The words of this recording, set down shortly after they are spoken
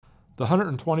The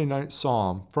 129th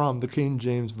Psalm, from the King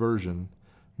James Version.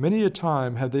 Many a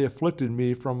time have they afflicted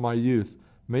me from my youth.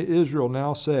 May Israel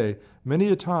now say, Many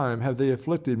a time have they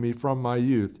afflicted me from my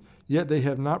youth, yet they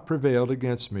have not prevailed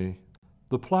against me.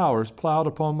 The plowers plowed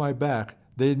upon my back,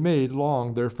 they had made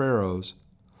long their furrows.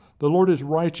 The Lord is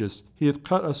righteous, he hath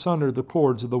cut asunder the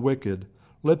cords of the wicked.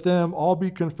 Let them all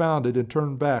be confounded and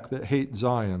turn back that hate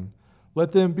Zion.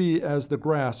 Let them be as the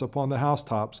grass upon the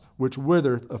housetops, which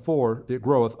withereth afore it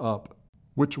groweth up.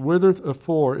 Which withereth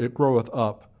afore it groweth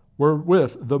up,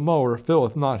 wherewith the mower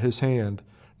filleth not his hand,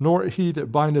 nor he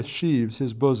that bindeth sheaves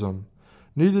his bosom.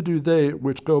 Neither do they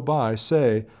which go by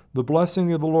say, The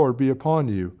blessing of the Lord be upon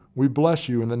you. We bless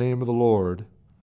you in the name of the Lord.